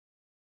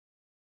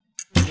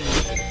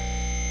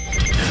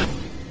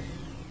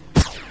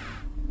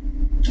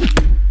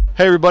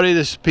Hey everybody,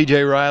 this is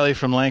PJ Riley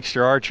from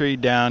Lancaster Archery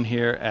down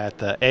here at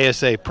the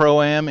ASA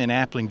Pro-Am in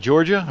Appling,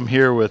 Georgia. I'm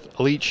here with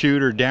elite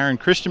shooter Darrin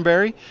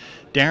Christenberry.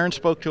 Darrin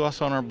spoke to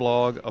us on our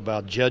blog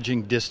about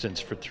judging distance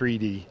for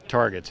 3D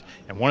targets.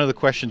 And one of the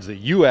questions that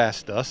you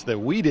asked us that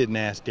we didn't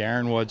ask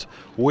Darrin was,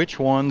 which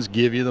ones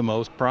give you the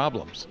most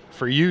problems?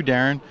 For you,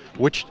 Darrin,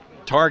 which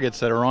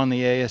targets that are on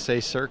the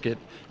ASA circuit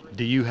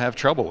do you have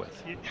trouble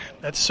with?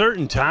 At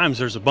certain times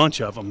there's a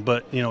bunch of them,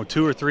 but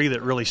two or three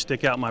that really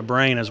stick out in my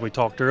brain, as we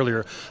talked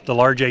earlier. The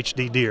large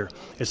HD deer.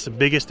 It's the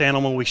biggest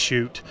animal we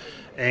shoot,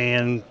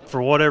 and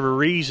for whatever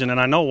reason, and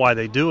I know why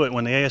they do it,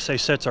 when the ASA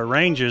sets our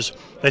ranges,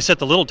 they set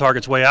the little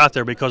targets way out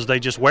there because they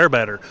just wear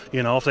better.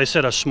 If they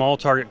set a small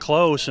target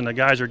close and the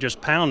guys are just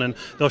pounding,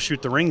 they'll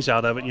shoot the rings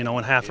out of it, in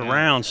half a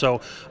round.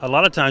 So a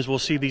lot of times we'll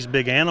see these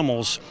big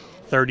animals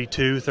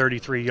 32,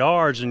 33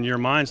 yards, and your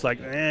mind's like,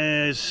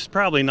 it's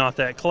probably not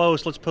that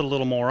close. Let's put a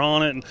little more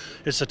on it. And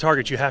it's a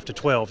target you have to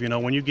 12.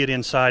 When you get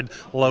inside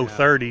low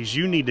 30s,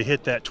 you need to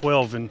hit that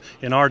 12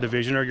 in our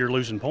division, or you're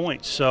losing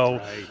points.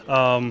 So,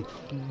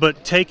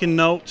 but taking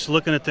notes,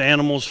 looking at the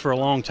animals for a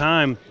long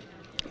time,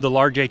 the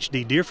large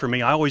HD deer for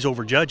me, I always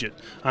overjudge it.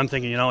 I'm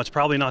thinking, it's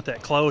probably not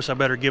that close. I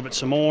better give it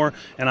some more,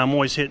 and I'm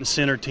always hitting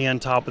center 10,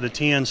 top of the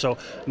 10. So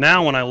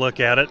now when I look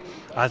at it,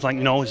 I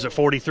think, is it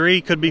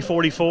 43? Could be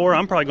 44.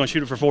 I'm probably going to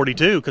shoot it for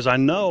 42 because I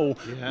know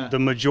the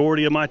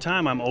majority of my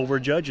time I'm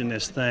overjudging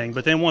this thing.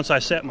 But then once I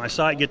set my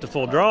sight, get to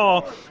full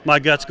draw, my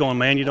gut's going,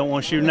 man, you don't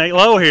want to shoot an 8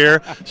 low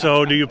here.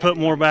 So do you put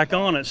more back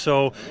on it?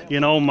 So,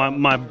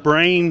 my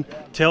brain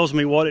tells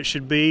me what it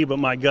should be, but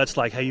my gut's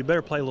like, hey, you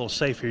better play a little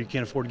safe here. You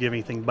can't afford to give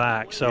anything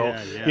back. So,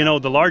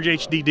 the large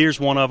HD deer's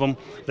one of them.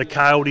 The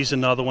coyote's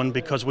another one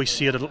because we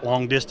see it at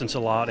long distance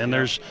a lot, and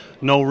there's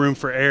no room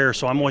for error.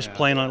 So I'm always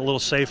playing on it a little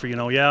safer.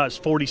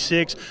 It's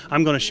 46,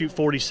 I'm going to shoot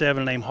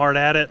 47 and aim hard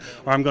at it,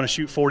 or I'm going to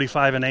shoot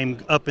 45 and aim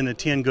up in the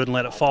 10 good and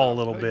let it fall a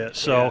little bit.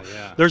 So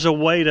there's a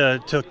way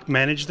to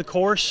manage the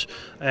course,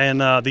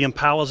 and the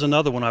Impala's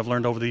another one I've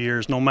learned over the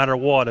years. No matter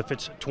what, if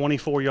it's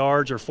 24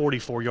 yards or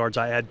 44 yards,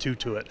 I add 2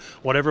 to it.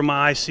 Whatever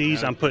my eye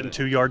sees, I'm putting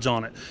 2 yards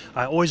on it.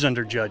 I always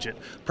underjudge it.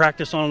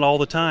 Practice on it all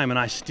the time, and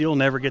I still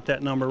never get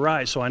that number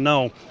right. So I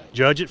know,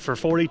 judge it for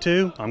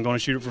 42, I'm going to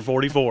shoot it for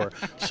 44.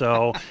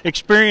 So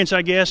experience,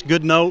 I guess,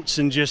 good notes,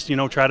 and just,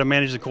 try to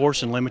manage the course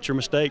and limit your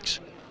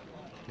mistakes.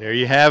 There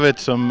you have it,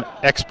 some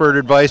expert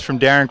advice from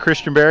Darrin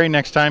Christenberry.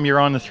 Next time you're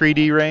on the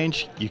 3D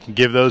range, you can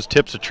give those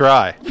tips a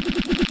try.